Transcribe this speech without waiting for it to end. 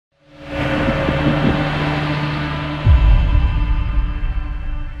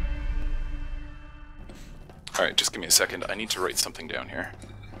Alright, just give me a second. I need to write something down here.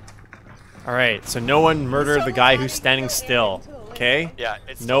 Alright, so no one murder the guy who's standing still. Okay? Yeah,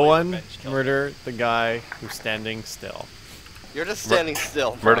 it's no totally one revenge kill. murder the guy who's standing still. You're just standing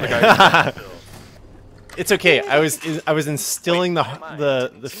still. Murder the guy who's standing still. It's okay. I was instilling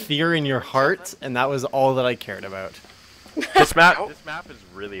the fear in your heart, and that was all that I cared about. This map is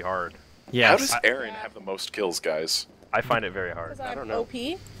really hard. Yes. How does Erin have the most kills, guys? I find it very hard. I don't know. OP?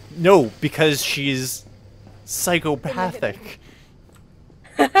 No, because she's psychopathic.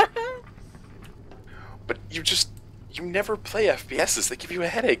 But you never play FPSs. They give you a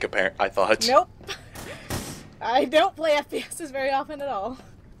headache, I thought. Nope. I don't play FPSs very often at all.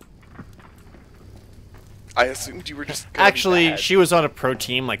 I assumed you were just gonna Actually, be bad. she was on a pro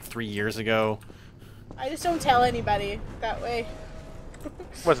team like 3 years ago. I just don't tell anybody that way.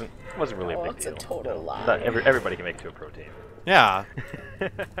 Wasn't really a Oh, big it's deal. a total lie. Not everybody can make it to a pro team. Yeah.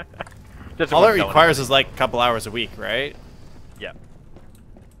 Just All it wasn't telling requires is like a couple hours a week, right? Yeah.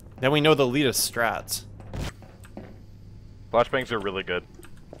 Then we know the elitist strats. Flashbangs are really good.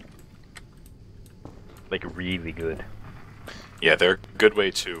 Like really good. Yeah, they're a good way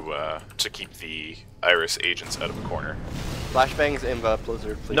to keep the Iris agents out of a corner. Flashbangs, Inva,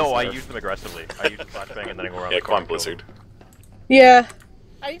 Blizzard, please. No, I Nerf. use them aggressively. I use the flashbang and then I go around Yeah, the come on, corner and kill Blizzard. Yeah.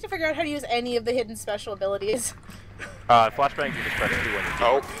 I need to figure out how to use any of the hidden special abilities. them. Flashbangs you just press 2 when you're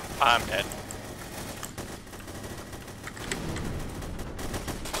Oh, I'm dead.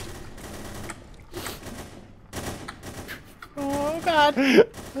 Oh god.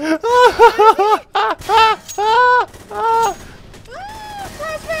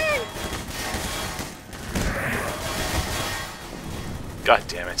 Flashbang! God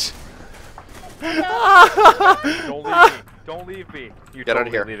damn it. Don't leave me. Don't leave me. You're Get out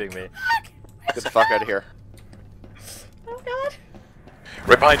of totally here. leaving me. Get the fuck out of here. Oh god.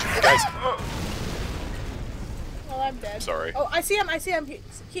 Right behind you, guys. Well, I'm dead. Sorry. Oh, I see him.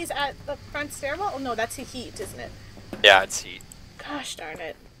 He's at the front stairwell. Oh no, that's heat, isn't it? Yeah, it's heat. Gosh darn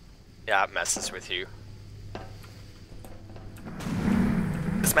it. Yeah, it messes with you.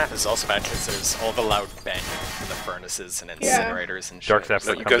 This map is also bad because there's all the loud banging from the furnaces and incinerators and shit. Dark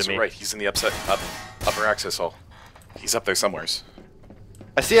Zephyr, No, you come guys to are me. right. He's in the upper access hall. He's up there somewheres.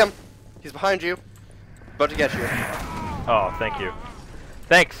 I see him. He's behind you. About to get you. Oh, thank you.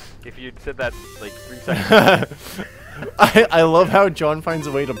 Thanks. If you'd said that like 3 seconds. I love how John finds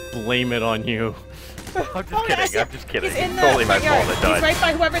a way to blame it on you. I'm just Oh, yeah, I see kidding. him. I'm just kidding. He's in the Totally my front yard. fault. I He's died. right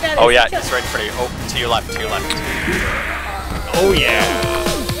by whoever that is. Oh yeah, Kill it's him. right in front of you. Oh, to your left, to your left. Oh yeah.